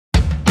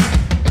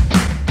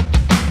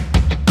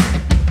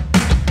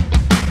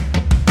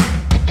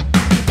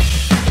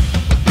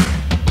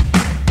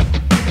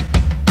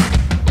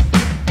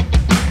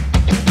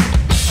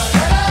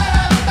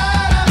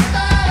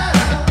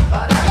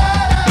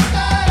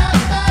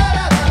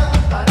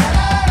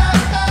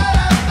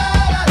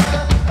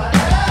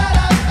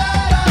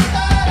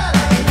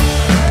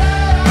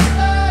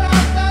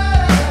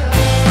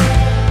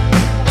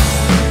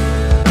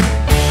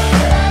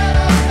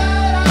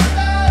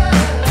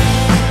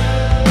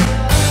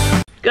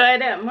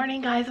Good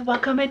morning, guys.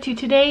 Welcome to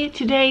today.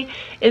 Today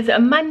is a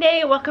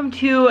Monday. Welcome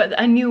to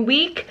a new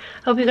week.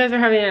 Hope you guys are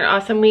having an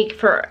awesome week.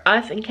 For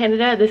us in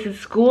Canada, this is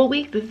school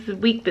week. This is the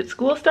week that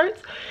school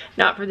starts.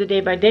 Not for the Day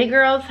by Day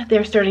girls.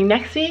 They're starting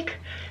next week.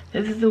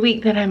 This is the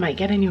week that I might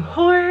get a new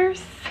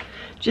horse.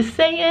 Just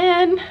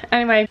saying.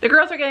 Anyway, the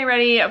girls are getting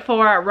ready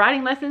for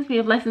riding lessons. We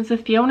have lessons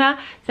with Fiona.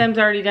 Sam's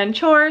already done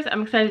chores.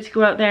 I'm excited to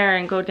go out there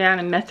and go down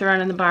and mess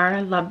around in the barn.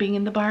 I love being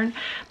in the barn.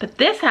 But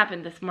this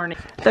happened this morning.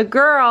 The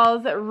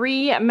girls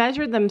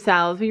re-measured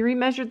themselves. We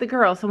re-measured the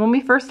girls. So when we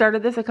first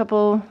started this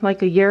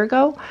like a year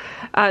ago,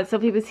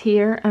 Sophie was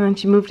here and then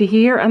she moved to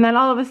here. And then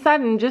all of a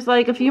sudden, just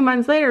like a few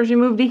months later, she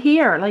moved to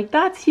here. Like,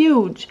 that's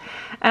huge.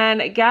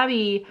 And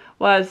Gabby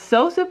was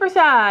so super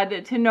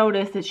sad to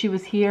notice that she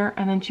was here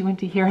and then she went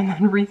to here and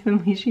then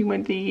recently she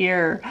went to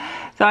here.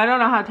 So I don't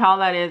know how tall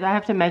that is. I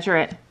have to measure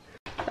it.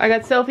 I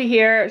got Sophie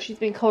here. She's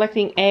been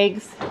collecting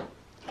eggs.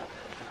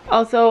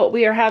 Also,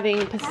 we are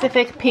having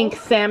Pacific pink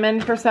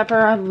salmon for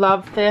supper. I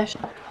love fish.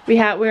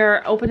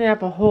 We're opening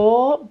up a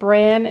whole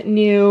brand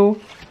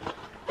new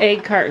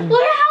egg carton.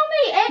 Look at how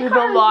many egg cartons.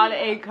 There's a lot of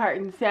egg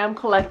cartons. Sam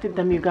collected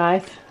them, you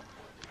guys.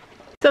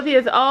 Sophie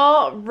is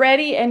all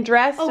ready and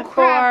dressed for...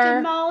 Crap,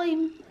 did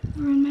Molly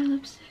ruin my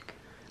lipstick?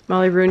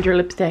 Molly ruined your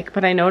lipstick,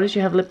 but I noticed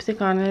you have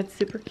lipstick on it. It's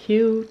super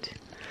cute.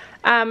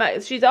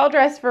 She's all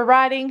dressed for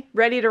riding,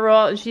 ready to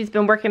roll, and she's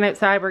been working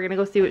outside. We're gonna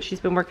go see what she's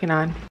been working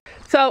on.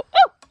 So,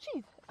 oh,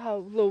 jeez,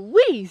 oh,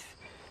 Louise.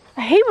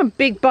 I hate when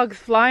big bugs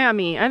fly on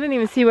me. I didn't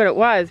even see what it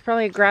was.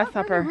 Probably a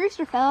grasshopper. A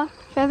rooster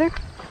feather.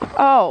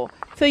 Oh,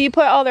 so you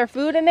put all their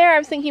food in there? I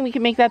was thinking we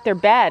could make that their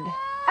bed.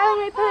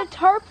 And we put a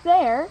tarp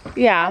there.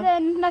 Yeah. And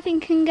then nothing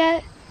can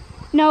get,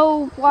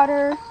 no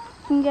water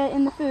can get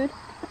in the food.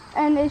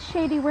 And it's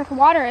shady where the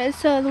water is,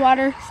 so the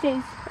water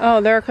stays. Oh,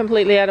 they're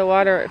completely out of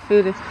water.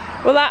 Food is.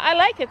 Well, I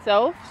like it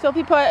so.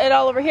 Sophie put it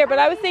all over here, but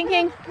I was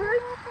thinking.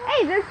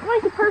 Hey, there's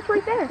like a purse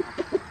right there.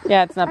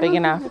 Yeah, it's not big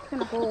enough.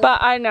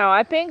 But I know.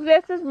 I think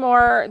this is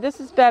more. This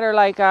is better,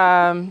 like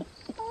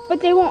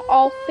But they won't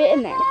all fit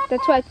in there.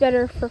 That's why it's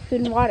better for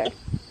food and water.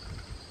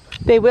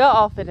 They will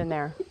all fit in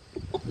there.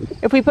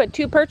 If we put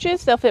two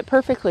perches, they'll fit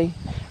perfectly.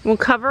 We'll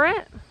cover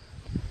it.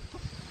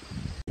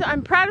 So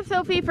I'm proud of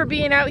Sophie for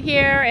being out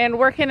here and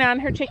working on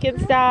her chicken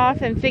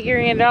stuff and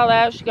figuring it all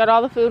out. She got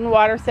all the food and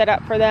water set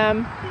up for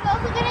them. She's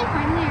also getting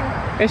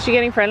friendlier. Is she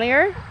getting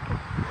friendlier?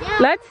 Yeah.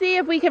 Let's see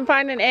if we can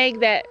find an egg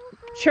that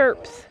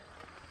chirps.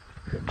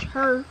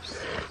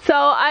 Chirps.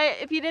 So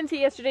if you didn't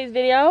see yesterday's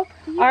video,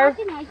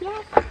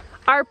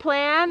 our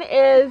plan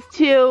is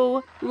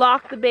to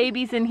lock the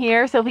babies in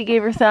here. Sophie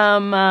gave her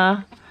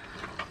some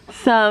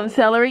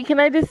celery. Can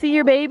I just see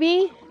your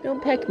baby?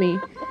 Don't peck me.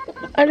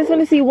 I just want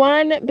to see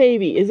one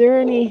baby. Is there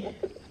any?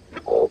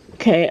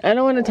 Okay, I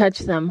don't want to touch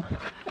them.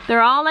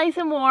 They're all nice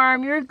and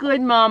warm. You're a good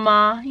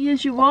mama.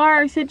 Yes, you are.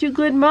 I said you're a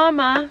good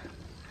mama.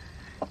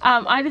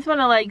 I just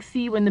want to like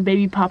see when the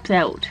baby pops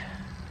out.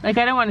 Like,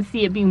 I don't want to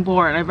see it being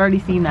born. I've already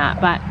seen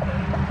that, but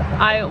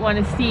I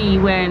want to see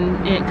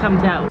when it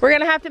comes out. We're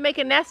gonna have to make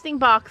a nesting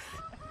box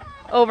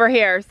over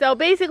here. So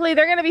basically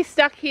they're gonna be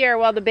stuck here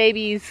while the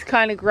babies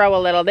kind of grow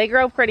a little. They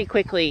grow pretty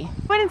quickly.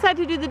 Went inside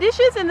to do the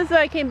dishes and this is what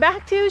I came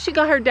back to. She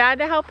got her dad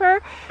to help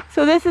her.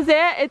 So this is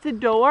it. It's a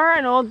door,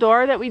 an old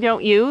door that we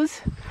don't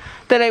use,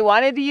 that I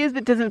wanted to use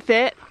but doesn't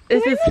fit.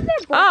 This is,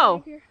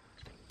 oh,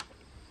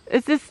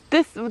 is this,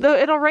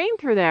 it'll rain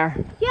through there.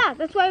 Yeah,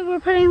 that's why we're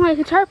putting like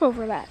a tarp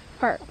over that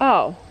part.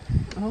 Oh,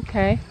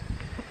 okay.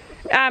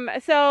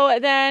 So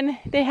then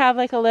they have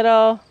like a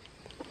little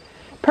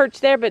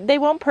perch there, but they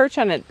won't perch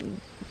on it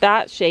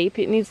that shape.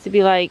 It needs to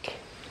be like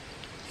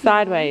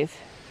sideways,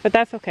 but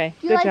that's okay.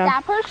 You like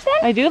that perch then?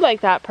 I do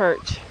like that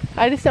perch.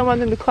 I just don't want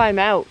them to climb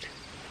out.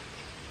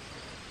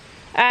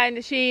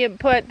 And she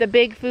put the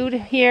big food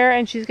here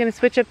and she's gonna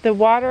switch up the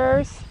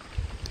waters.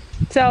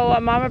 So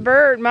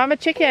Mama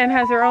Chicken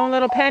has her own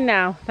little pen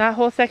now, that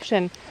whole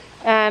section.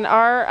 And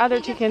our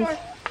other chickens.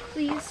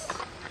 Please.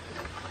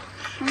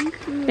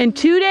 In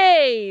 2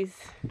 days.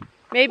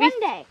 Maybe. 1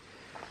 day.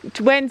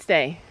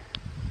 Wednesday.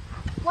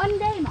 1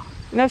 day, Mom.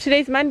 No,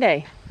 today's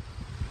Monday.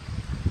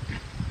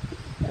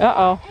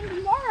 Uh-oh. And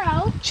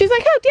tomorrow. She's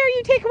like, how dare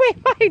you take away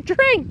my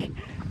drink?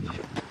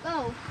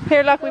 Oh.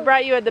 Here, look, we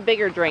brought you the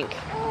bigger drink.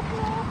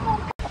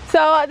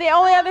 So the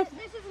only other...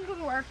 This isn't going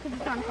to work because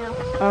it's on hill.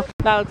 Oh,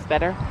 that looks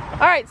better.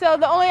 All right, so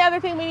the only other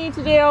thing we need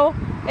to do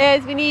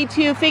is we need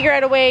to figure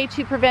out a way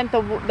to prevent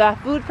the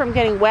food from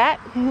getting wet.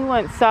 Who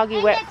wants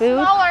soggy, wet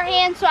food? Smaller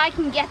hand so I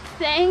can get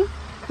the thing.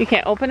 You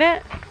can't open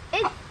it?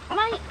 It's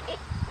my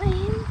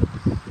hand.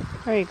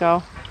 There you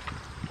go.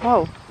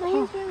 Oh. My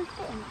hand's really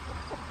thin.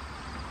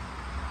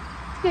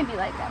 It's going to be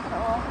like that for a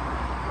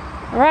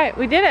while. All right,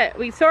 we did it.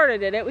 We sort of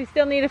did it. We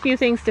still need a few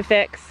things to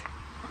fix.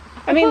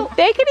 I mean,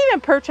 they could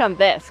even perch on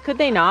this. Could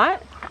they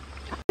not?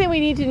 The thing we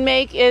need to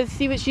make is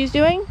see what she's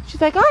doing.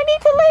 She's like, oh, I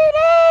need to lay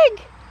an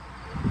egg.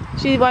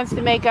 She wants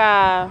to make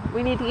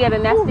we need to get a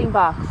nesting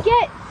box.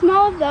 Get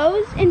small of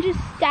those and just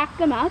stack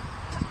them up.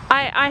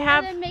 I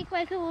have. And then make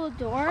like a little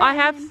door. I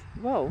have.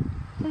 Whoa.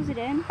 Close it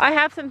in. I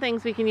have some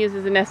things we can use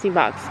as a nesting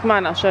box. Come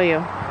on, I'll show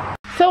you.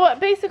 So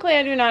basically,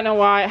 I do not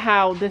know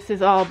how this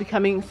is all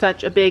becoming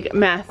such a big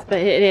mess, but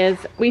it is.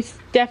 We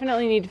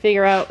definitely need to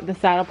figure out the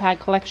saddle pad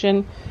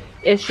collection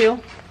issue.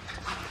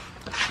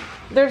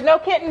 There's no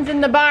kittens in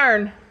the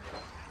barn.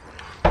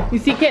 You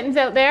see kittens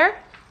out there?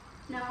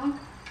 No.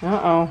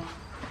 Uh-oh.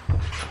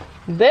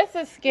 This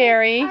is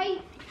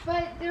scary.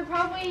 But they're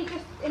probably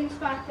just in a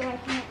spot that I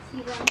can't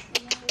see them.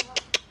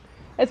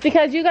 It's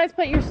because you guys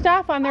put your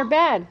stuff on their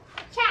bed.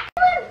 Chat.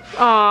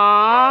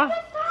 Aww.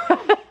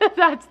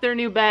 That's their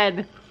new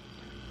bed.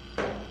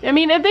 I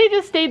mean, if they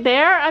just stayed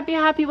there, I'd be a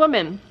happy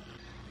woman.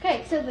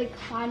 Okay, so they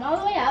climb all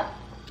the way up.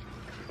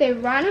 They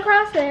run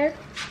across there,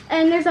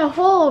 and there's a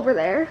hole over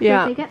there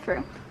that they get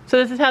through. So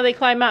this is how they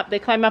climb up. They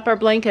climb up our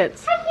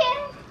blankets.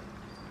 Hi, Kim.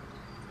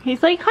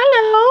 He's like,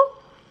 hello.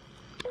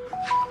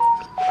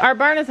 Our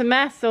barn is a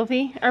mess,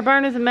 Sophie. Our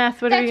barn is a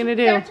mess. What are we gonna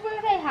do? That's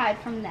where they hide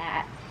from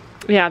that.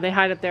 Yeah, they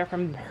hide up there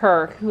from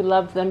her, who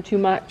loves them too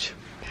much.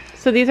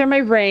 So these are my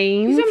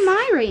reins. These are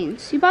my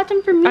reins. You bought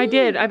them for me. I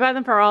did. I bought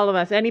them for all of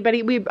us.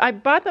 Anybody? I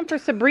bought them for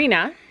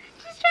Sabrina.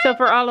 So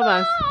for all of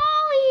us.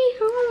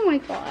 Oh my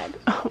god.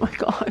 Oh my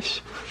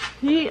gosh.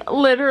 He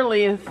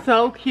literally is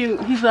so cute.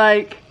 He's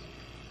like,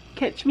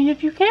 catch me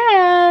if you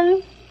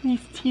can. He's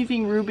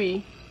teasing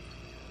Ruby.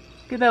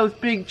 Look at those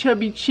big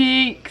chubby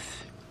cheeks.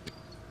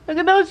 Look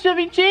at those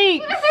chubby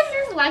cheeks.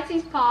 This is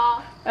Lexi's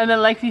paw. And then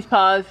Lexi's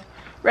paws.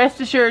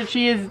 Rest assured,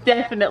 she is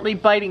definitely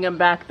biting him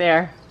back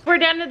there. We're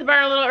down to the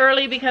barn a little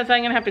early because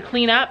I'm gonna have to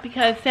clean up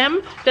because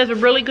Sam does a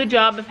really good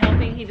job of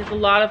helping. He does a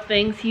lot of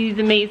things. He's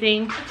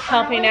amazing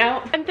helping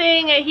out. One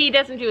thing he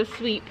doesn't do is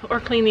sweep or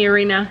clean the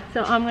arena.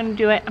 So I'm gonna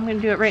do it. I'm gonna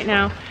do it right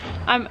now.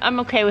 I'm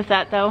okay with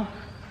that though.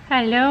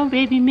 Hello,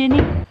 baby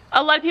Minnie.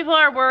 A lot of people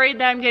are worried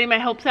that I'm getting my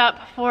hopes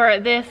up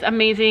for this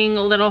amazing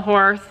little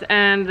horse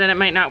and that it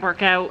might not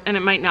work out, and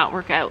it might not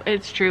work out.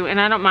 It's true, and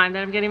I don't mind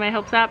that I'm getting my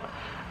hopes up.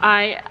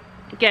 I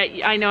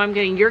know I'm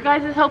getting your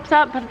guys' hopes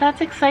up, but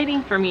that's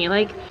exciting for me.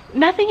 Like,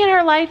 nothing in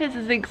our life is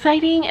as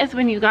exciting as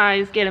when you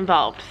guys get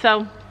involved.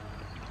 So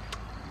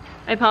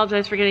I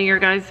apologize for getting your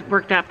guys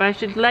worked up. I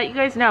should let you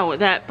guys know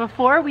that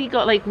before we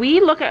go, like,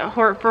 we look at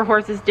for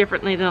horses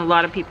differently than a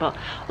lot of people.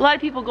 A lot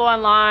of people go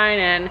online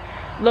and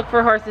look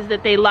for horses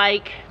that they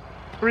like,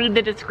 read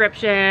the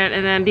description,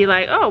 and then be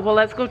like, oh, well,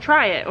 let's go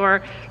try it,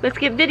 or let's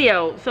get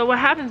video. So what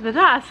happens with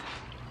us,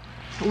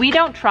 we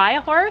don't try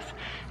a horse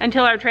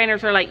until our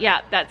trainers are like,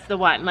 yeah, that's the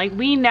one. Like,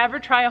 we never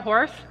try a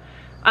horse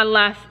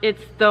unless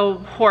it's the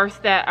horse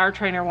that our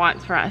trainer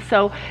wants for us.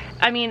 So,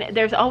 I mean,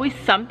 there's always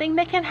something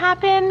that can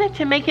happen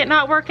to make it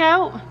not work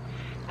out.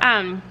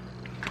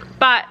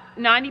 But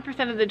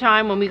 90% of the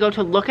time when we go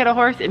to look at a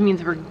horse, it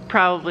means we're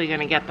probably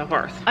gonna get the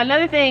horse.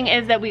 Another thing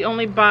is that we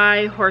only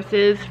buy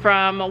horses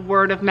from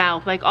word of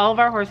mouth. Like, all of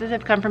our horses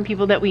have come from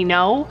people that we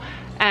know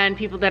and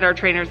people that our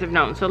trainers have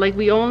known. So like,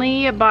 we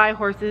only buy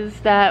horses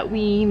that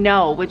we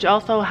know, which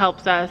also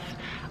helps us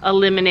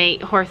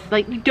eliminate horses.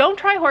 Like, we don't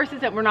try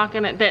horses that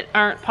that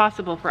aren't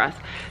possible for us.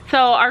 So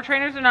our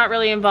trainers are not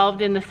really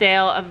involved in the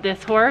sale of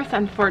this horse,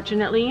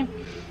 unfortunately,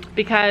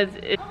 because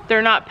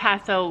they're not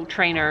Paso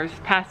trainers,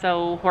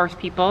 Paso horse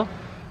people,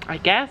 I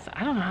guess.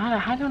 I don't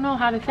know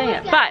how to say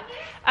it.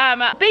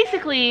 But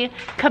basically,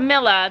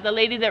 Camilla, the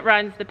lady that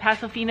runs the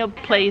Paso Fino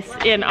place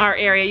in our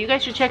area, you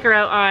guys should check her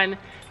out on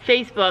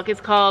Facebook.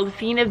 It's called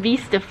Fina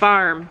Vista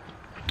Farm.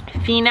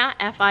 Fina,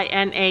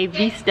 F-I-N-A,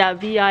 Vista,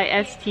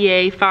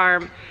 V-I-S-T-A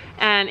Farm.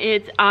 And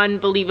it's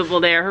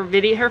unbelievable there. Her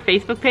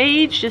Facebook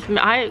page,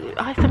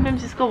 I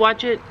sometimes just go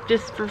watch it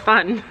just for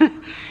fun.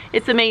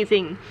 It's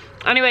amazing.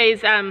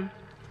 Anyways,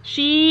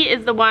 she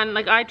is the one,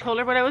 like, I told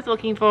her what I was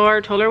looking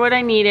for, told her what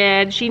I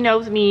needed. She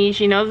knows me,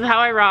 she knows how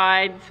I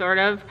ride, sort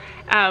of,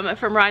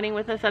 from riding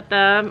with us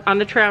on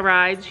the trail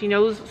rides. She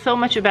knows so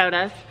much about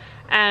us.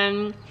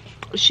 And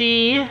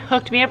she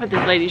hooked me up with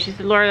this lady. She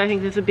said, Laura, I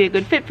think this would be a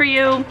good fit for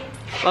you,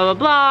 blah, blah,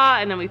 blah.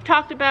 And then we've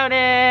talked about it,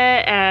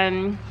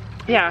 and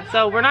yeah,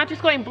 so we're not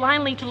just going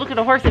blindly to look at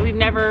a horse that we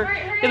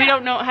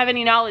don't have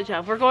any knowledge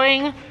of. We're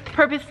going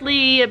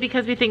purposely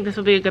because we think this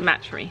will be a good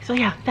match for me. So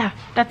yeah,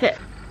 that's it.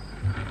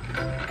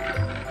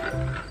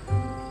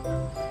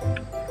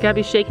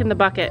 Gabby's shaking the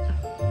bucket.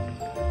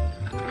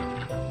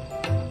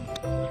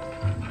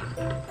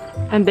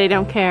 And they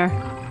don't care.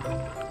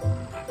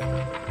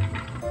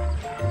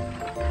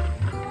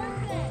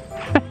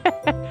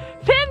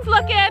 Finn's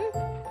looking.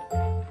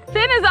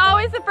 Finn is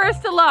always the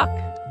first to look.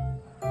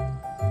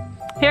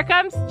 Here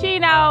comes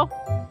Chino.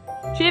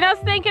 Chino's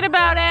thinking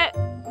about it.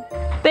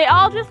 They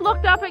all just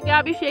looked up at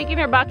Gabby shaking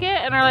her bucket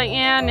and are like,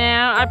 yeah,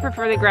 no, I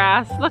prefer the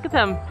grass. Look at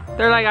them.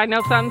 They're like, I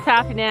know something's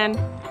happening.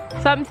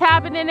 Something's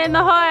happening in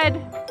the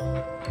hood.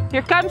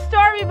 Here comes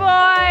Stormy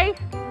Boy.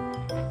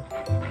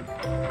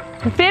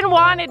 Finn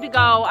wanted to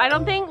go.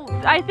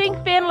 I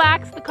think Finn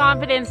lacks the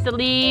confidence to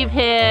leave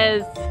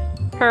his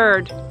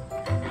herd.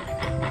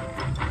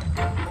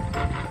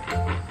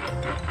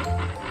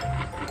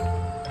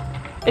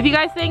 If you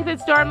guys think that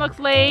Storm looks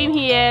lame,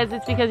 he is.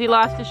 It's because he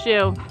lost his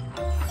shoe.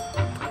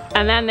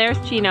 And then there's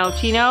Chino.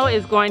 Chino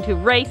is going to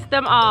race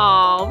them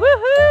all.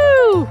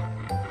 Woohoo!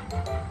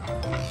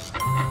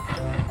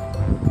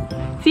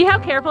 See how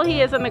careful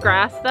he is on the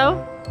grass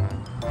though?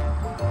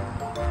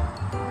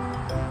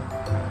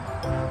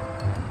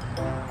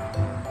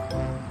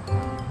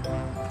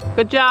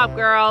 Good job,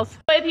 girls.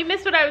 If you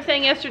missed what I was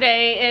saying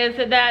yesterday,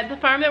 is that the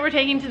farm that we're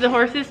taking to the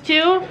horses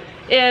to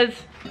is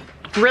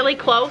really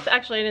close.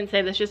 Actually, I didn't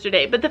say this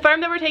yesterday, but the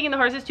farm that we're taking the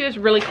horses to is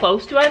really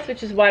close to us,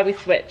 which is why we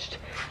switched.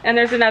 And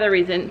there's another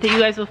reason that you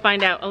guys will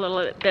find out a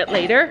little bit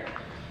later.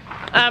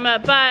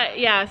 But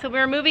yeah, so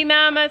we're moving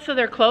them so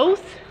they're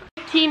close.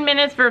 15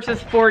 minutes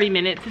versus 40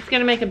 minutes. It's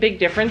gonna make a big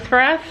difference for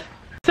us.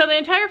 So the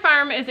entire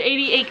farm is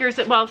 80 acres.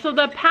 Well, so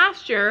the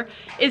pasture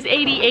is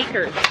 80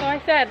 acres. So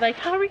I said, like,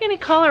 how are we gonna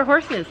call our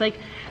horses? Like,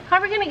 how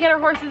are we gonna get our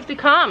horses to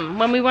come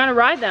when we wanna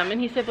ride them? And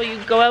he said, well, you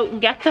go out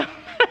and get them.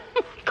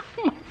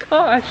 Oh my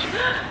gosh,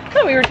 I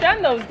thought we were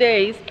done those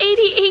days.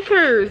 80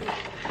 acres.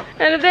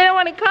 And if they don't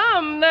wanna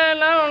come,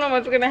 then I don't know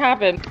what's gonna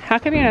happen. How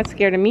come you're not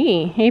scared of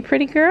me? Hey,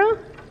 pretty girl?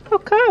 Oh,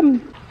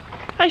 come.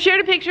 I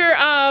shared a picture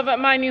of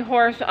my new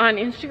horse on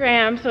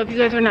Instagram. So if you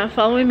guys are not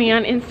following me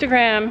on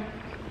Instagram,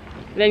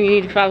 then you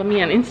need to follow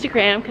me on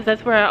Instagram, because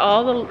that's where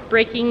all the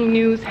breaking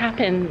news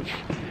happens.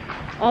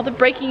 All the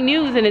breaking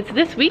news, and it's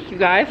this week, you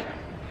guys.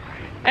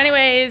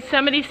 Anyways,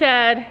 somebody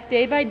said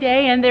day by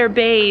day and they're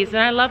bays, and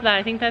I love that.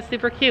 I think that's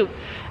super cute.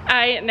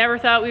 I never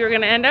thought we were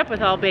gonna end up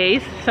with all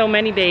bays, so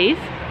many bays.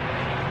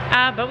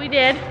 But we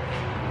did,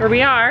 or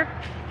we are,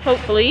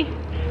 hopefully.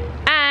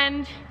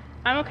 And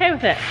I'm okay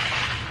with it.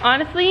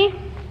 Honestly,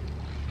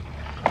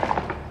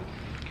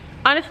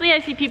 I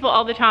see people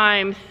all the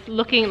time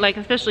looking, like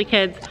especially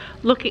kids,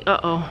 looking,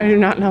 uh-oh. I do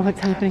not know what's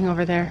happening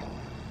over there,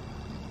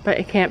 but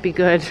it can't be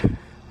good.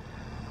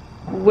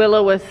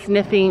 Willow was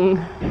sniffing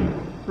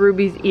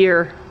Ruby's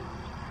ear.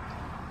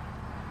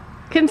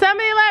 Can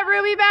somebody let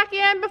Ruby back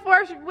in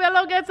before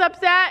Willow gets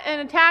upset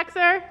and attacks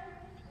her?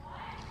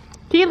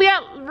 Can you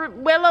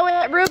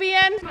let Ruby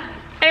in?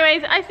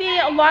 Anyways, I see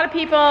a lot of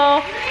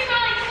people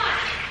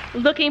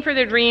looking for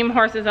their dream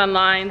horses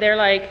online. They're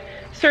like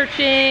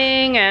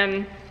searching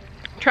and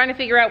trying to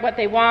figure out what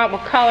they want,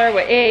 what color,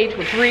 what age,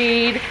 what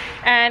breed.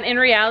 And in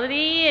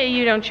reality,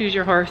 you don't choose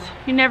your horse.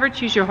 You never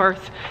choose your horse.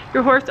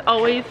 Your horse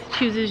always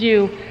chooses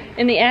you.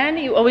 In the end,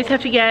 you always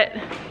have to get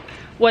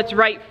what's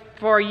right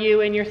for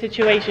you in your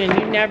situation.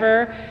 You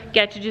never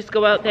get to just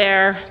go out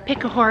there,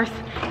 pick a horse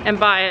and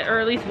buy it, or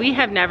at least we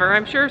have never.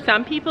 I'm sure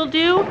some people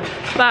do,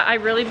 but I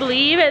really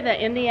believe that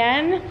in the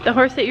end, the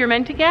horse that you're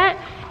meant to get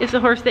is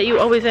the horse that you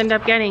always end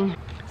up getting.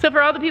 So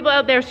for all the people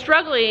out there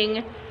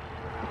struggling,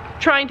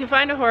 trying to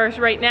find a horse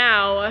right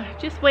now,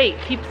 just wait.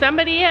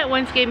 Somebody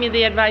once gave me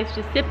the advice,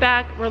 just sit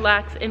back,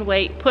 relax, and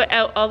wait. Put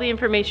out all the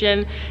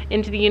information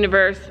into the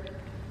universe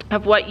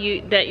of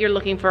that you're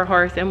looking for a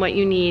horse and what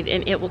you need,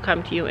 and it will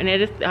come to you.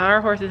 And our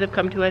horses have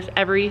come to us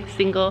every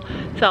single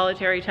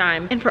solitary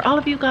time. And for all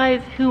of you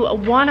guys who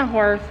want a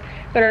horse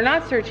but are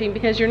not searching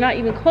because you're not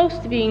even close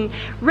to being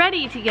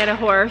ready to get a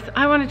horse,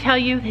 I want to tell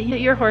you that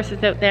your horse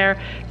is out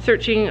there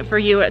searching for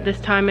you at this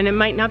time, and it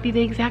might not be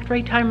the exact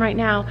right time right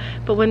now,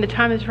 but when the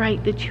time is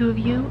right, the two of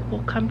you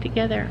will come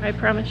together. I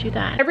promise you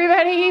that.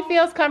 Everybody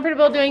feels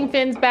comfortable doing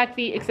Finn's back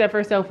feet except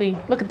for Sophie.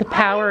 Look at the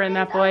power in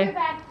that boy.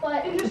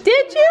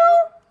 Did you?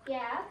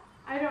 Yeah.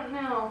 I don't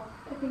know.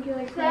 I think he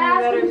likes swimming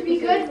better to be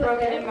good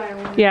with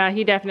it. Yeah,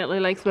 he definitely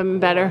likes swimming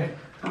better.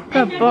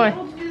 Good boy.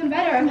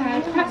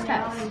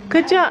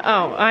 Good job.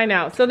 Oh, I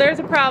know. So there's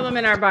a problem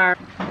in our barn.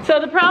 So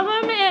the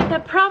problem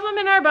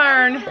in our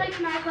barn is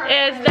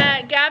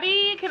that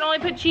Gabby can only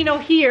put Chino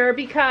here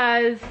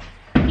because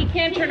he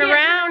can't turn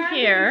around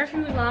here.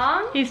 He's too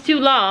long. He's too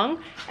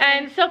long.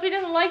 And Sophie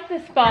doesn't like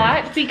this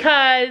spot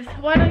because,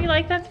 why don't you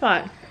like that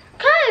spot?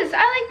 Cause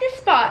I like this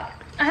spot.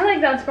 I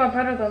like that spot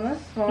better than this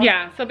spot.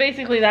 Yeah, so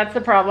basically that's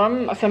the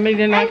problem. Somebody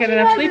did not get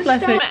enough sleep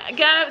last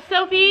night.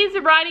 Sophie's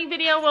riding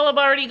video will have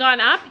already gone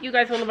up. You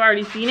guys will have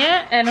already seen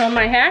it. And oh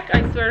my heck,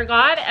 I swear to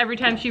God, every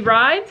time she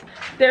rides,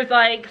 there's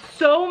like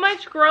so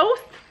much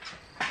growth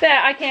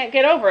that I can't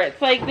get over it.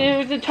 It's like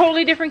there's a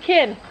totally different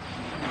kid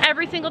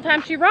every single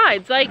time she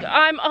rides. Like,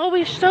 I'm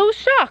always so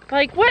shocked.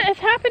 Like, what is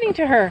happening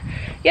to her?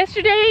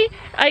 Yesterday,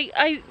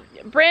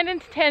 Brandon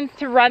tends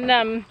to run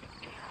them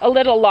a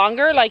little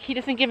longer, like he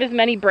doesn't give as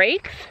many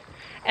breaks,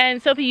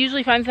 and Sophie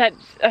usually finds that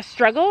a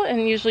struggle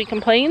and usually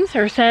complains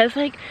or says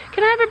like,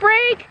 can I have a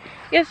break?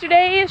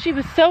 Yesterday she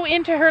was so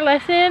into her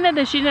lesson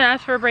that she didn't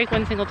ask for a break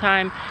one single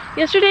time.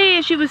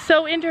 Yesterday she was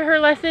so into her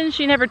lesson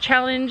she never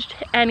challenged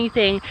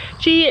anything.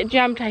 She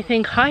jumped, I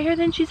think, higher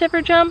than she's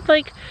ever jumped.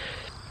 Like,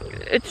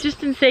 it's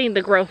just insane,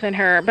 the growth in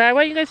her. But I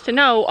want you guys to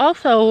know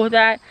also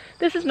that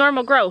this is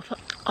normal growth.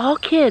 All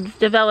kids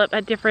develop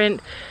at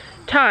different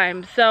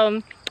times.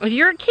 So if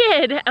you're a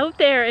kid out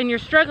there and you're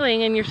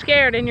struggling and you're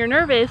scared and you're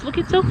nervous, look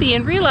at Sophie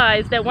and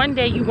realize that one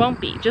day you won't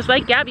be. Just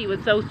like Gabby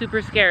was so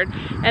super scared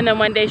and then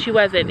one day she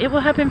wasn't. It will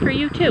happen for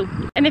you too.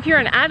 And if you're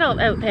an adult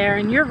out there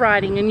and you're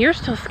riding and you're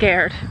still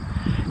scared,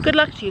 Good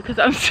luck to you, because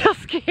I'm still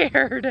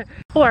scared.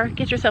 Or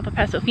get yourself a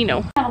paso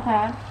fino.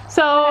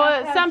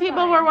 So some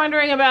people were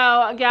wondering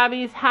about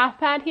Gabby's half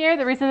pad here.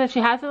 The reason that she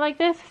has it like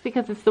this is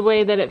because it's the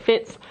way that it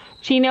fits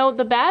Chino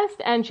the best,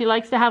 and she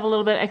likes to have a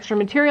little bit extra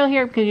material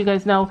here because you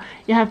guys know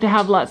you have to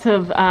have lots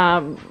of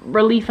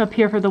relief up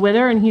here for the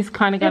wither, and he's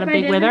kind of got a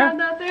big wither. If I didn't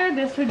have that there,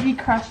 this would be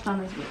crushed on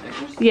his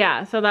withers.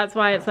 Yeah, so that's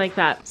why it's like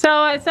that.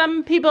 So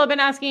some people have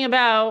been asking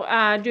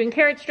about doing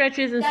carrot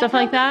stretches and stuff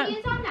like that.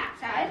 Is on that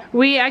side.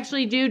 We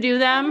actually do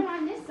them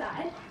On this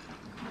side.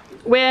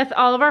 with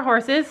all of our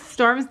horses.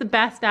 Storm's the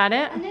best at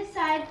it. On this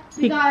side,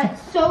 we got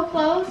so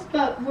close,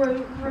 but we're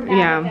bad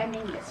at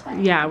bending this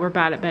way. Yeah, we're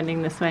bad at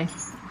bending this way.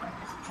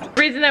 The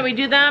reason that we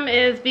do them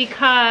is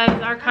because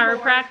our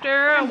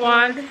chiropractor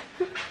wants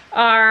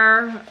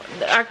our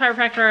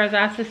chiropractor has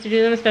asked us to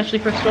do them, especially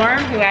for Storm,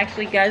 who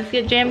actually does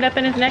get jammed up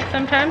in his neck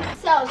sometimes.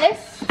 So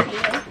this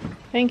here.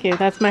 Thank you.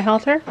 That's my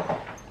halter. I'm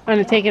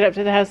gonna take it up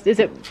to the house. Is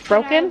it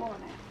broken?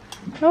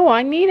 Oh,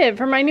 I need it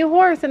for my new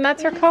horse, and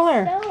that's her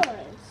color.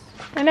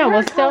 I know.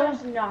 Well,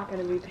 Stella's not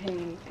gonna be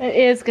pink. It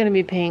is gonna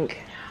be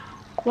pink.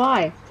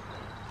 Why?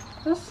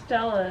 Well,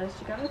 Stella's.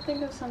 You gotta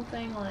think of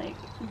something like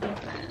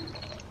different.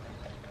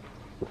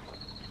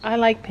 I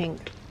like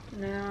pink.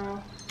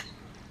 No.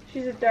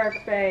 She's a dark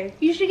fae.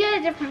 You should get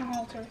a different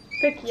halter.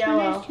 Pick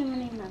yellow. There's too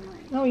many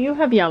memories. Oh, you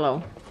have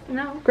yellow.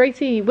 No.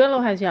 Gracie,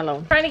 Willow has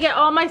yellow. Trying to get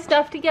all my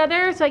stuff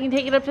together so I can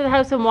take it up to the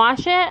house and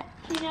wash it.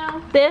 You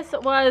know. This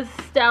was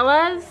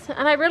Stella's,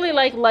 and I really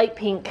like light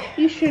pink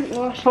You shouldn't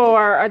wash it.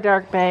 for a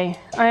dark bay.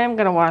 I am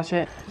gonna wash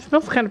it. It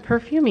smells kind of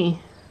perfumey.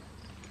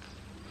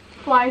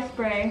 Fly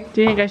spray.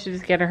 Do you think I should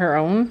just get her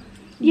own?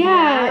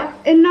 Yeah,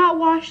 and not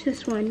wash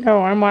this one.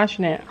 Oh, I'm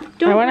washing it.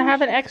 I want to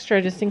have an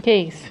extra just in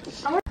case.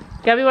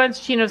 Gabby wants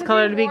Chino's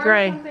color to be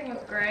gray. Something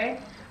with gray.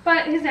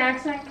 But his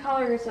accent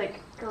color is like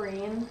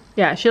green.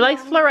 Yeah, she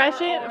likes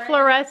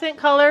fluorescent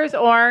colors,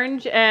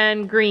 orange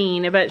and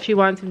green, but she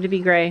wants him to be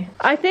gray.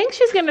 I think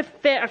she's gonna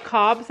fit a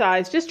cob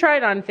size. Just try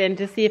it on Finn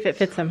to see if it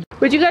fits him.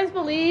 Would you guys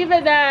believe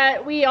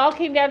that we all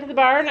came down to the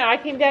barn, I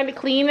came down to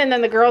clean, and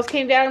then the girls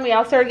came down and we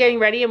all started getting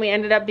ready, and we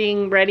ended up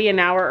being ready an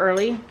hour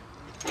early?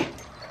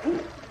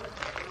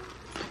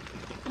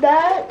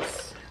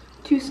 That's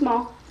too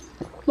small.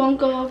 Won't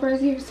go over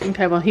his ears.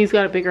 Okay, well, he's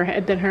got a bigger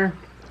head than her,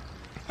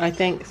 I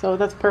think. So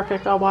that's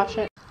perfect. I'll wash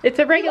it. It's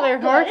a regular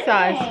horse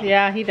size.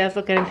 Yeah, he does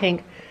look good in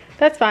pink.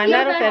 That's fine.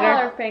 That'll fit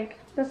her. Pink.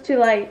 That's too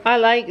light. I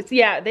like,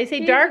 yeah, they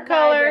say dark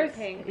colors.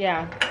 Pink.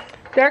 Yeah.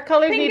 Dark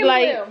colors Pink need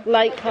and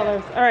light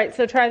colors. All right,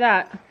 so try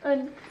that.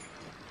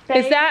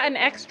 Is that an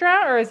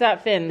extra or is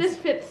that Finn's? This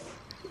fits.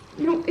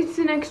 No, it's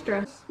an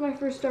extra. It's my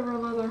first ever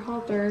leather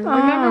halter.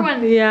 Remember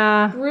when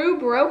Rue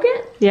broke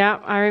it? Yeah,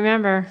 I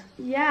remember.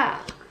 Yeah.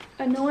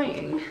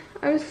 Annoying.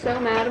 I was so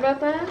mad about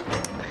that.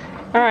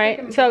 All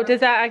right, so does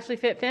that actually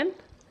fit Finn?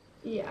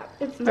 Yeah,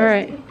 it's all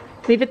right.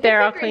 Leave it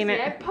there, I'll clean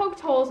Gracie. I it. poked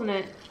holes in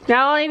it.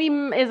 Now all I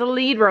need is a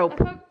lead rope.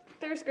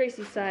 There's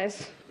Gracie's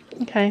size.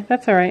 Okay,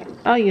 that's all right.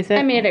 I'll use it.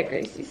 I made it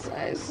Gracie's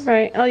size. All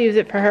right, I'll use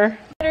it for her.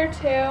 Better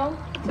too.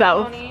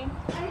 Both. Pony,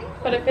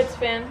 but it fits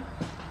Finn.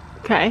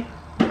 Okay.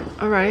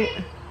 All right.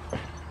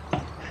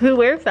 Who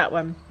wears that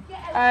one?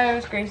 It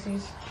was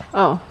Gracie's.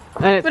 Oh,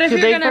 and it's But if too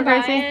you're big gonna for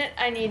buy Gracie? it,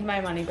 I need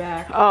my money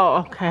back. Oh,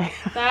 okay.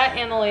 That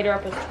and the later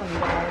up is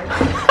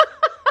 $20.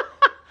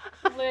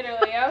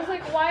 Literally, I was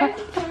like, why is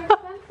it so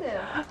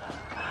expensive?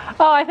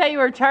 Oh, I thought you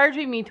were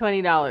charging me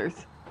 $20.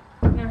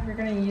 No, if you're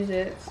gonna use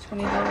it, it's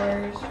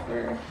 $20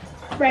 for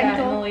that and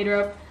the later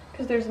up,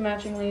 because there's a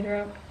matching later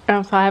up.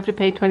 Oh, so I have to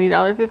pay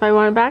 $20 if I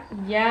want it back?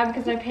 Yeah,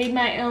 because I paid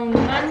my own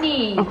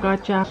money. Oh,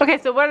 gotcha. Okay,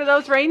 so what are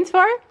those reins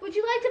for? Would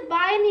you like to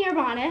buy an ear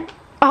bonnet?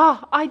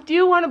 Oh, I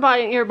do want to buy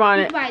an ear You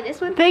bonnet. buy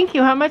this one? Thank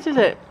you. How much is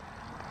it?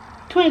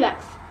 $20.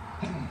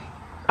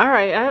 All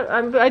right,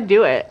 I'd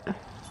do it.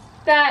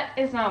 That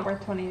is not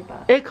worth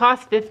 $20. It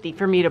costs $50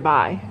 for me to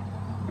buy.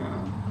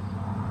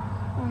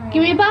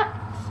 Give me a buck.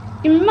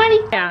 Give me money.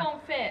 Yeah. It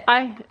won't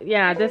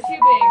fit. This. Too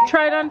big.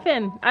 Try it on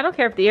Finn. I don't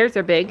care if the ears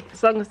are big,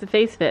 as long as the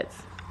face fits.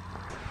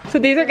 So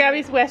these are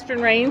Gabby's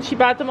Western reins. She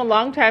bought them a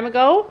long time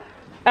ago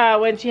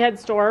when she had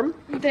Storm.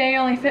 They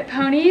only fit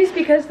ponies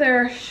because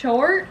they're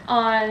short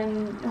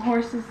on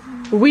horses.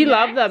 We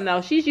love them though.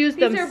 She's used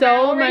them These are so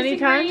barrel many racing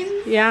times.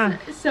 reins. Yeah.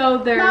 So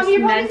they're Mom, you're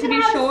meant to be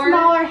have short. a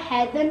smaller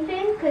head than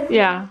Finn. Cause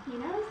Yeah.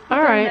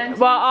 All right.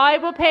 Well, I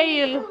will pay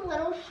you. It's a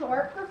little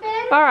short for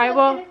Finn. All right. so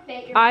Well, it's gonna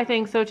fit your- I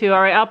think so too.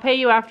 All right. I'll pay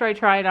you after I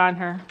try it on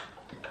her.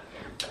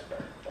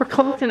 We're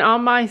collecting all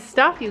my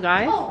stuff, you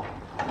guys. Oh.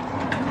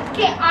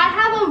 Okay, I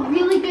have a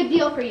really good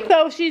deal for you.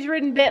 So she's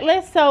ridden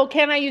bitless. So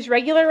can I use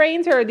regular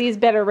reins or are these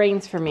better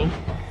reins for me?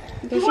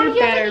 Those wanna are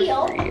hear the better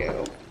deal? for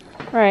you.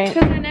 Right.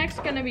 Because my neck's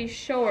gonna be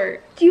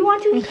short. Do you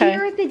want to Okay.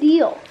 hear the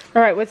deal?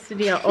 All right. What's the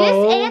deal?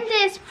 This and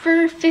this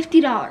for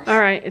 $50. All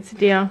right. It's a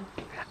deal.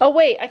 Oh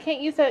wait, I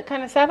can't use that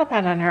kind of saddle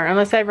pad on her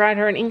unless I ride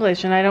her in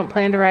English, and I don't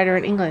plan to ride her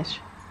in English.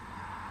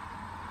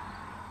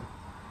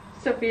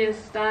 Sophia's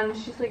stunned.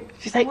 She's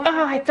like,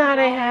 Oh, I thought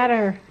I had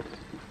her.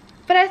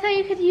 But I thought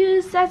you could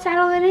use that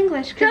saddle in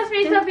English. 'cause Trust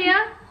me, then-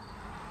 Sophia.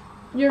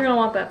 You're gonna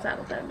want that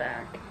saddle pad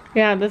back.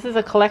 Yeah, this is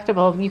a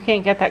collectible. You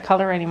can't get that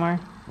color anymore.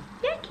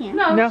 Yeah, I can.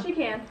 No, she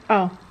can.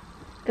 Oh.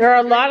 There are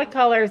a lot of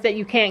colors that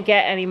you can't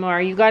get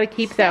anymore. You got to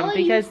keep them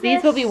because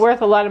these will be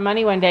worth a lot of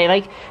money one day.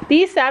 Like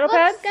these saddle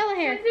pads. Stella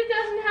here. Since it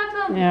doesn't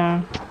have the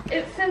Yeah.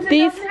 Since it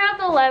doesn't have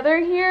the leather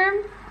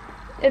here,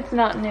 it's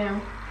not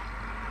new.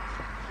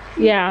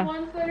 Yeah. The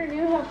ones that are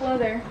new have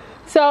leather.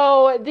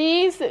 So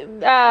these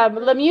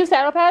Lemieux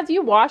saddle pads,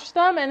 you wash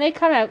them and they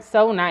come out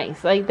so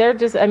nice. Like they're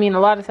just, I mean,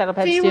 a lot of saddle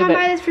pads do. So you want to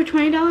buy this for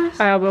 $20?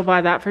 I will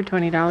buy that for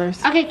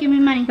 $20. Okay, give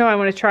me money. No, I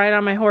want to try it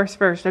on my horse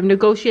first. I'm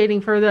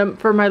negotiating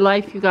for my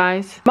life, you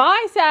guys.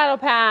 My saddle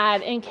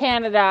pad in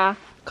Canada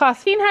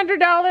cost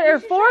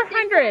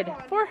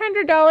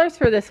 $400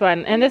 for this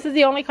one, and this is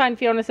the only kind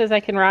Fiona says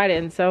I can ride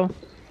in. So.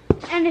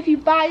 And if you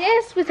buy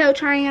this without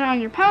trying it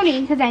on your pony,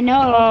 because I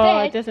know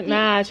it'll fit. It doesn't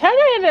match. How did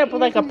I end up with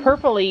like a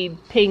purpley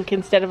pink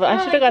instead of,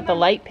 I should have got the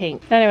light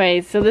pink.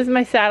 Anyways, so this is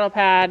my saddle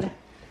pad.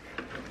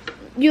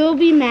 You'll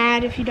be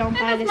mad if you don't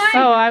buy this.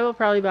 Oh, I will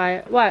probably buy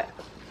it. What?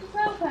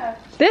 Saddle pad.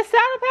 This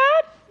saddle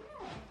pad?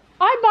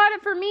 I bought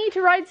it for me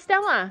to ride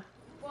Stella.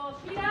 Well,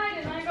 she died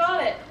and I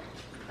got it.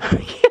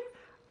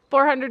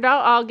 $400.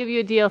 I'll give you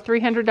a deal.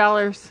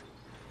 $300.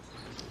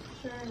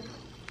 Sure.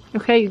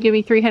 Okay, you give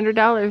me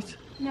 $300.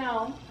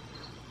 No.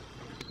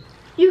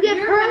 You give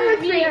her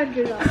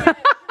 $300.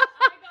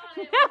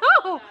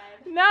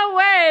 No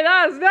way.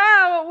 That's not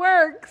how it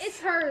works. It's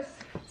hers.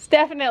 It's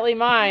definitely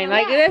mine.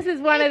 Like this is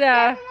one of the.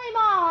 Definitely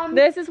mom.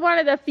 This is one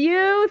of the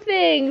few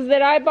things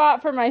that I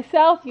bought for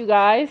myself, you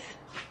guys.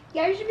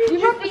 Yeah, you should be. You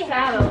bought the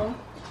saddle.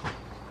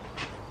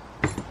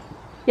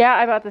 Yeah,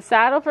 I bought the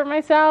saddle for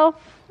myself.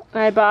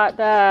 I bought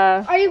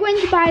the. Are you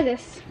going to buy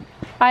this?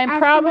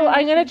 I'm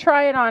gonna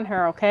try it on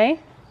her,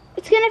 okay?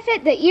 It's gonna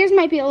fit. The ears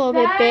might be a little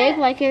bit big,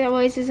 like it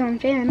always is on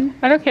Finn.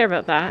 I don't care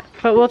about that,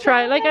 but we'll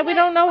try. Like we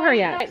don't know her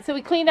yet. Right, so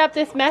we cleaned up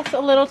this mess a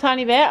little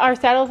tiny bit. Our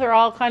saddles are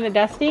all kind of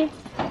dusty.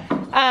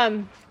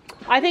 I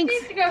think. It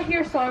needs to go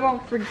here so I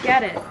won't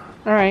forget it.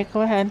 All right, go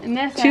ahead. And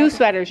this two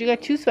sweaters. You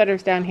got two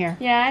sweaters down here.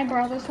 Yeah, I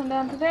brought this one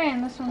down today,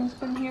 and this one's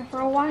been here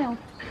for a while.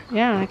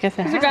 Yeah, I guess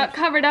I have. Because it got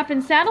covered up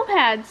in saddle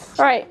pads.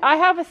 All right, I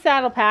have a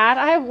saddle pad.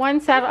 I have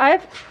one saddle. I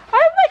have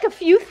like a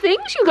few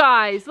things, you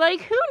guys.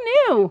 Like who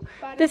knew?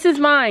 This is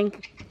mine.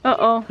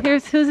 Uh-oh.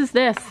 Whose is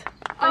this?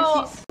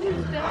 Oh.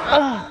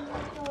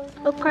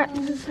 Oh crap!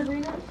 This is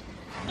Sabrina.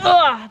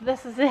 Oh,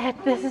 this is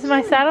it. This is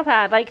my saddle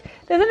pad. Like,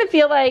 doesn't it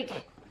feel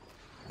like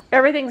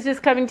everything's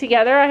just coming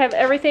together? I have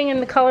everything in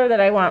the color that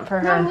I want for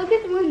her. Mom, look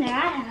at the one that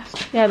I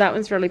have. Yeah, that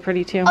one's really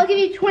pretty too. I'll give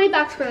you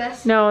 $20 for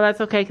this. No,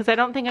 that's okay, because I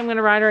don't think I'm going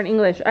to ride her in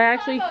English. I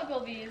actually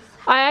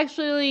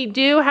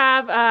do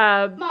have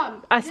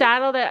a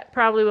saddle that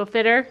probably will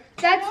fit her.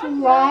 That's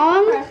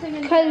long,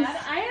 because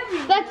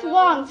that's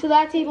long, so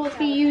that's able to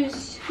be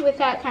used with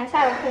that kind of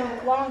saddle because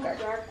it's longer.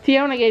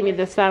 Fiona gave me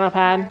this saddle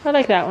pad. I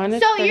like that one.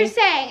 It's So pretty. you're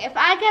saying if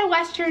I get a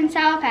Western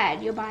saddle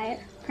pad, you'll buy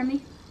it for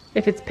me?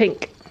 If it's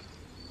pink.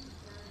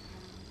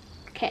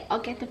 Okay, I'll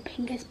get the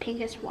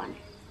pinkest one.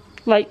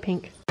 Light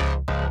pink.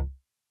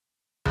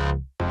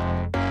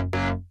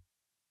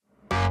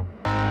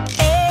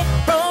 Hey,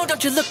 bro,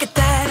 don't you look at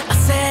that. I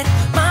said,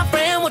 my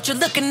friend, what you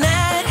looking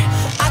at?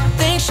 I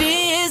think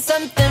she is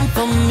something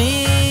for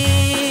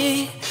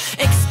me.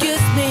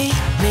 Excuse me,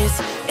 miss,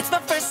 it's my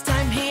first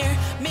time here.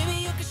 Maybe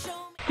you can show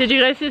me. Did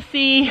you guys just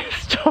see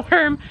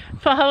Storm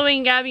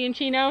following Gabby and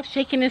Chino,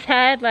 shaking his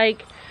head,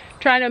 like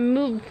trying to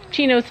move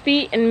Chino's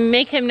feet and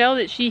make him know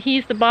that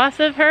he's the boss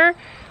of her?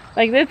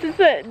 Like this is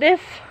the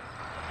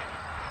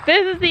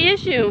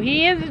issue.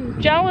 He is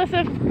jealous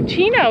of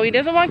Chino. He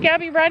doesn't want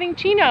Gabby riding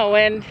Chino.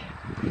 And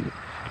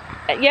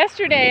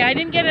yesterday, I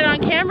didn't get it on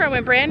camera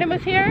when Brandon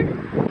was here.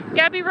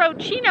 Gabby rode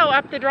Chino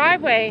up the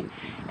driveway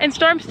and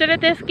Storm stood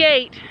at this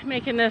gate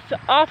making this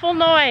awful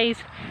noise,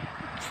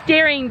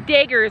 staring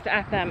daggers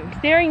at them.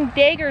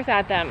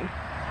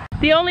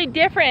 The only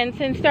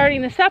difference in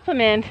starting the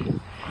supplement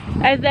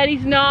is that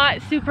he's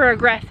not super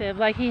aggressive.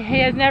 Like he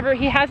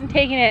hasn't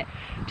taken it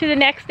to the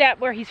next step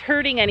where he's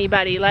hurting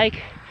anybody.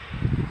 Like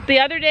the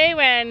other day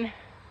when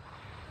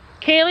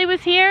Kaylee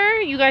was here,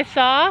 you guys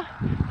saw,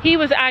 he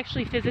was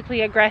actually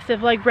physically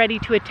aggressive, like ready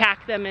to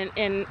attack them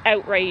in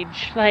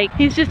outrage. Like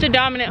he's just a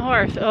dominant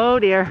horse. Oh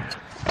dear.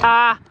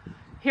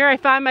 Here I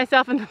find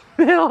myself in the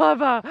middle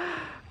of a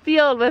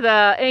field with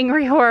an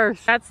angry horse.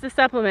 That's the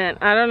supplement.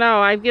 I don't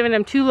know, I've given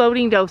him 2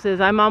 loading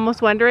doses. I'm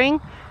almost wondering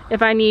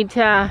if I need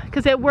to,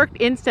 because it worked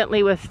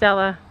instantly with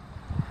Stella.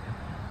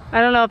 I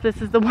don't know if this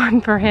is the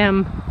one for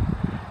him.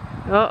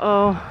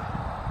 Uh-oh.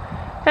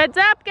 Heads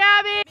up,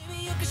 Gabby!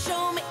 Maybe you can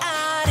show me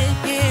out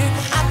of here.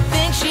 I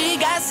think she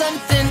got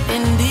something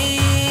in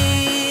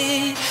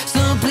me. So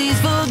please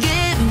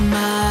forgive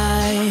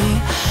my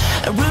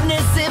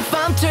rudeness if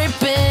I'm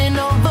tripping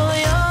over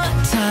your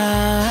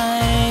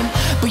time.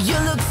 But you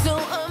look so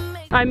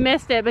amazing. I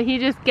missed it, but he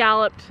just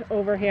galloped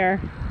over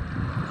here.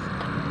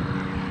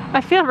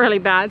 I feel really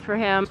bad for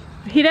him.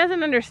 He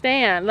doesn't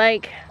understand.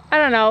 Like, I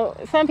don't know,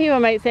 some people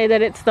might say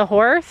that it's the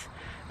horse,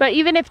 but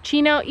even if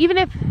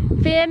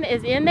Finn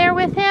is in there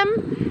with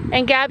him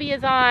and Gabby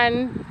is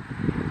on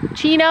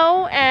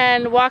Chino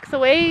and walks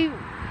away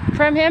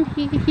from him,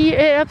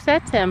 it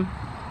upsets him.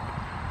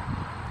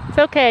 It's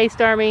okay,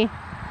 Stormy.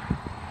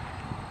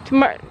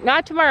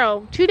 Not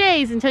tomorrow, 2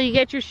 days until you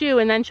get your shoe,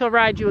 and then she'll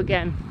ride you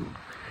again.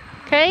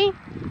 Okay?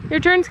 Your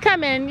turn's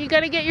coming. You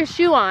gotta get your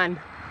shoe on.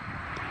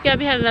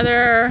 Gabby had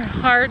another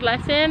hard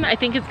lesson. I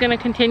think it's gonna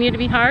continue to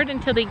be hard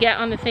until they get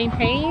on the same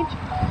page.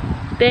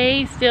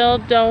 They still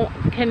don't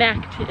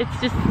connect.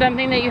 It's just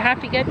something that you have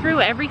to get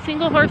through every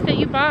single horse that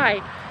you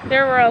buy.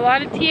 There were a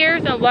lot of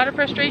tears and a lot of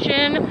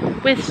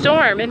frustration with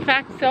Storm. In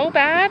fact, so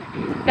bad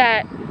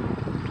that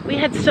we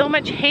had so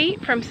much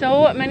hate from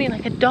so many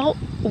like adult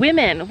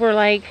women were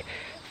like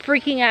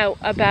freaking out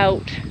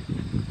about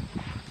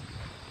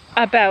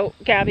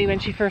Gabby when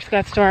she first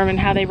got Storm and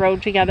how they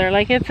rode together.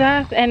 Like it's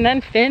and then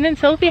Finn and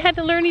Sophie had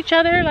to learn each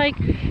other. Like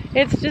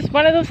it's just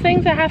one of those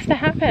things that has to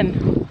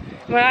happen.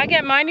 When I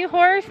get my new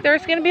horse,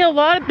 there's gonna be a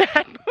lot of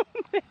bad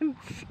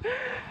moments.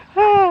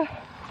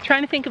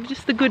 Trying to think of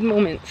just the good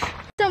moments.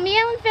 So me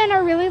and Finn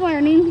are really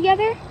learning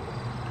together.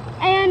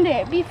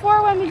 And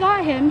before when we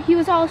got him, he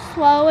was all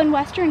slow and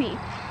westerny.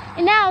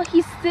 And now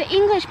he's the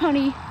English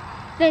pony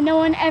that no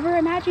one ever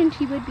imagined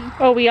he would be.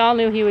 Oh, we all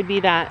knew he would be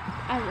that.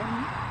 I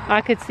wouldn't.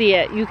 I could see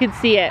it. You could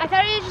see it. I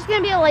thought he was just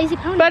gonna be a lazy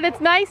pony. But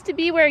it's nice to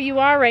be where you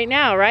are right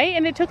now, right?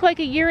 And it took like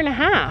 1.5 years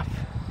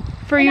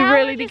for you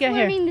really to get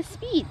here. Learning the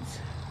speeds.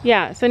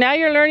 Yeah, so now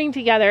you're learning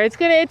together.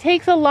 It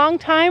takes a long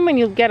time when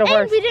you get a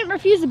horse. And we didn't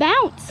refuse to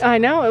bounce. I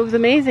know, it was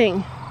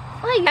amazing.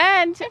 Like,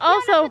 and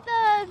also with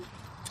the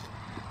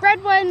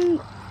red one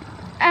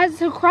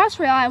as a cross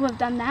rail, I would have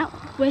done that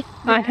with.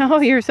 I know,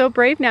 you're so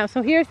brave now.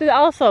 So here's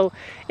also,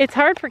 it's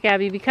hard for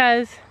Gabby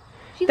because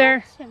she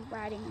loves him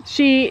riding.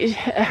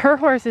 Her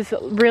horse is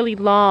really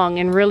long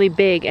and really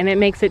big, and it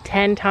makes it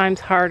 10 times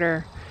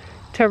harder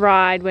to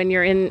ride when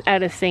you're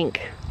at a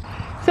sink.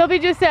 Sophie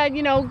just said,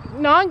 you know,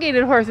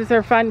 non-gated horses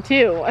are fun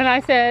too. And I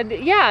said,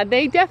 yeah,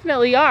 they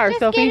definitely are, just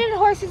Sophie. Gated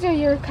horses are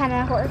your kind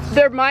of horse.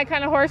 They're my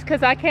kind of horse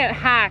because I can't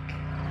hack.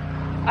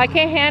 I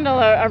can't handle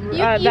that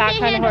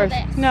kind of horse.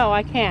 This. No,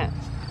 I can't.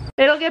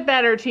 It'll get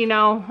better,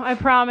 Chino. I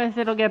promise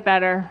it'll get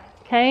better.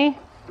 Okay?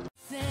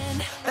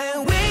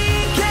 And we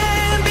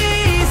can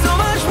be so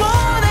much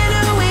more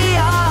than who we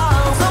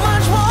are. So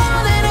much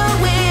more than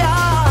who we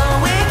are.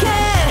 We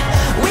can.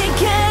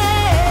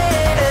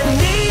 And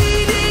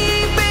knee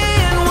deep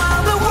in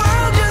while the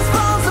world just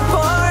falls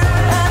apart.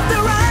 At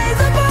the rise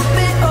above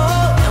it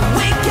all. And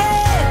we can.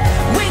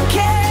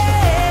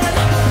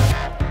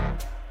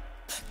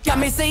 Got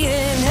me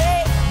saying,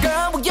 hey,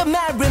 girl, will you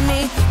marry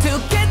me? 2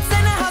 kids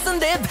in a house and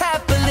live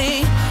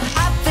happily.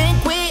 I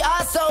think we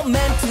are so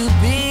meant to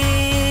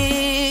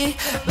be.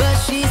 But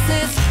she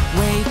says,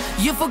 wait,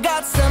 you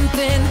forgot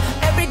something.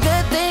 Every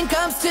good thing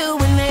comes to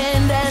an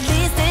end. At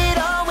least it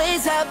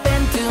always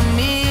happened to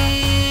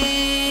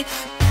me.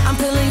 I'm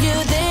telling you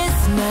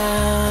this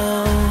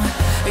now.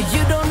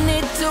 You don't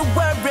need to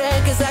worry,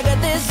 cause I got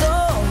this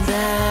all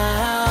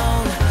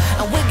down.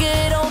 And we'll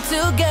get on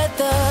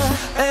together.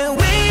 And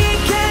we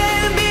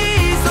can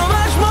be so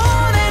much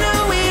more than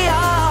who we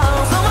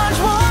are. So much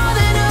more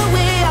than who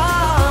we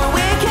are.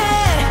 We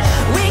can.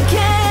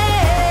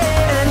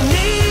 And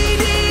knee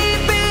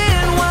deep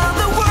in while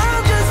the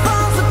world just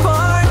falls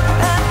apart.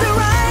 At the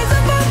rise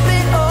above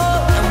it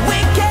all. And we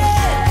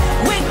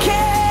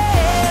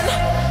can.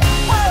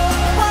 Whoa,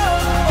 whoa,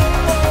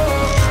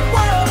 whoa,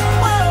 whoa,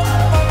 whoa.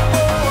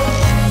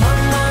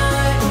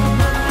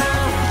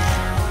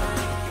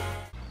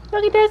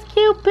 Look at this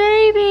cute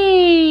baby.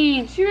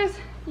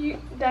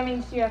 That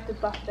means you have to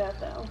buff that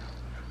though.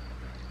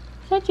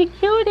 Such a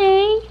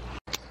cutie.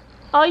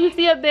 All you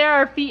see up there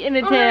are feet and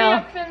a tail.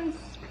 Yeah, Finn's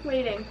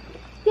waiting.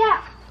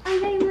 Yeah, I'm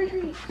getting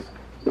retreats.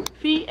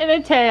 Feet and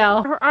a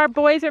tail. Our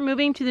boys are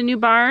moving to the new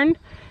barn,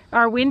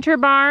 our winter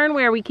barn,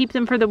 where we keep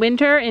them for the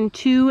winter in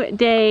 2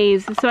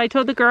 days. So I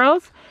told the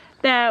girls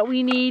that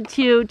we need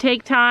to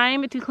take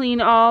time to clean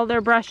all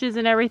their brushes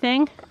and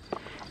everything.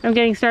 I'm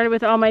getting started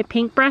with all my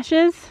pink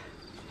brushes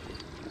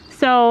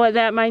so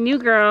that my new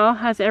girl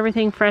has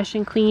everything fresh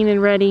and clean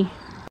and ready.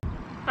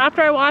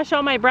 After I wash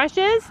all my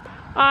brushes,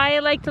 I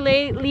like to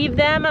leave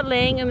them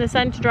laying in the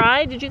sun to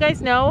dry. Did you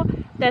guys know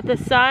that the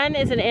sun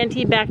is an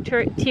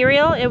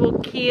antibacterial? It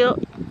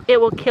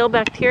will kill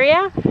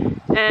bacteria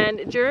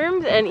and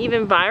germs and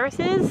even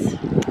viruses.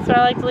 So I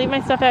like to leave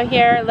my stuff out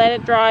here, let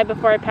it dry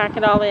before I pack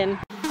it all in.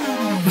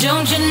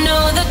 Don't you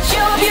know that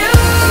you're beautiful?